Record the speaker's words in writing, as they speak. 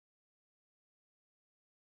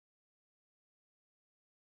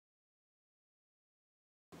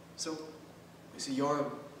So you're,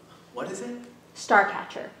 what is it?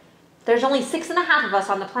 Starcatcher. There's only 6.5 of us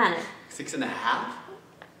on the planet. 6.5?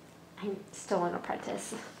 I'm still an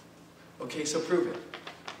apprentice. Okay, so prove it.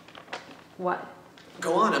 What?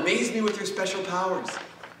 Go on, amaze me with your special powers.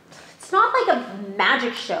 It's not like a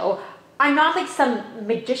magic show. I'm not like some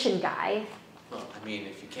magician guy. Well, I mean,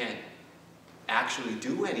 if you can't actually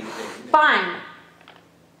do anything... Fine.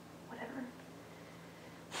 Whatever.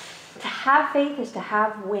 To have faith is to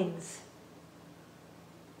have wings.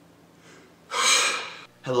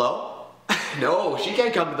 Hello? No, she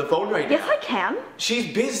can't come to the phone right now. Yes, I can.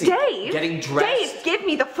 She's busy. Dave! Getting dressed. Dave, give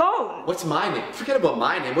me the phone! What's my name? Forget about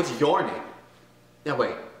my name. What's your name? Now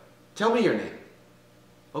wait. Tell me your name.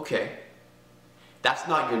 Okay. That's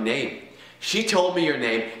not your name. She told me your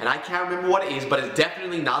name, and I can't remember what it is, but it's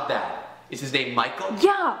definitely not that. Is his name Michael?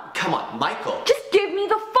 Yeah. Come on, Michael. Just give me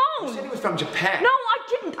the phone! You said he was from Japan. No, I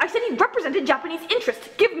didn't. I said he represented Japanese interests.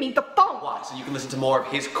 Give me the phone! Why? So you can listen to more of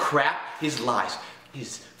his crap, his lies,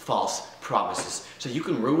 his false promises, so you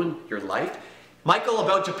can ruin your life? Michael,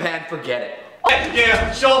 about Japan, forget it.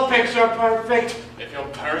 Yeah, show picture perfect. If your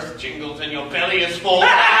purse jingles and your belly is full. Hey,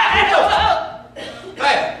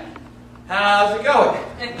 how's it going?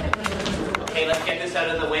 Okay, let's get this out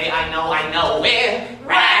of the way. I know. We're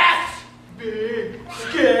rats! Big,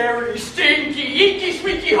 scary, stinky, icky,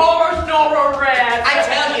 squeaky horrors, Nora rats. I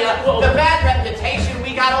tell you, the bad reputation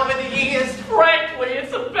we got over the years. Frankly,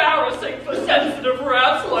 it's embarrassing for sensitive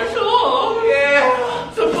rats like us.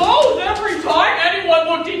 Yeah. Suppose every time anyone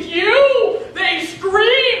looked at you, they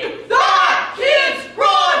screamed, Ah! Kids,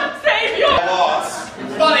 run! save your Boss.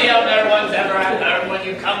 Funny how no one's ever heard when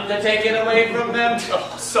you come to take it away from them.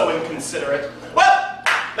 Oh, so inconsiderate. Well,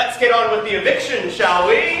 let's get on with the eviction, shall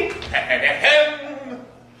we?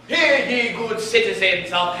 Hear ye, good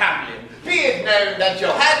citizens of Hamlin, be it known that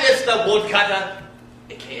Johannes the Woodcutter,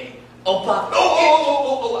 aka Opa.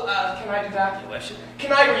 Can I do that? Your worship.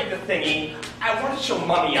 Can I read the thingy? I want to show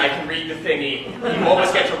Mummy I can read the thingy. You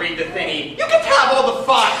always get to read the thingy. You get to have all the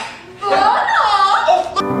fun.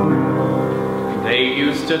 They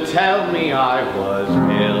used to tell me I was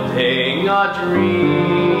building a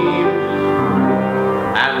dream,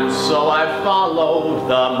 and so I followed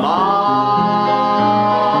the mob.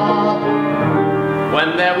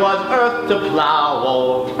 When there was earth to plow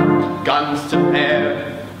or guns to bear,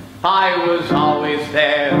 I was always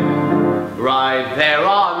there, right there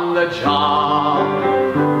on the job.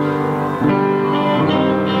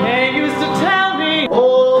 They used to tell me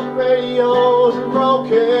old radios and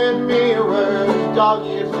broken mirrors,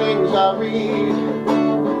 dog-eared things I read,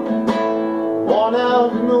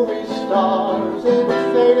 worn-out movie stars in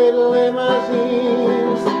faded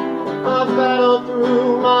limousines. I've battled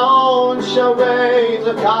through my own charades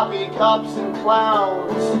of coffee cups and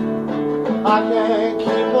clowns. I can't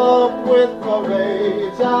keep up with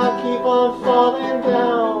parades, I keep on falling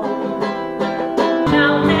down.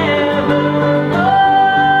 I'll never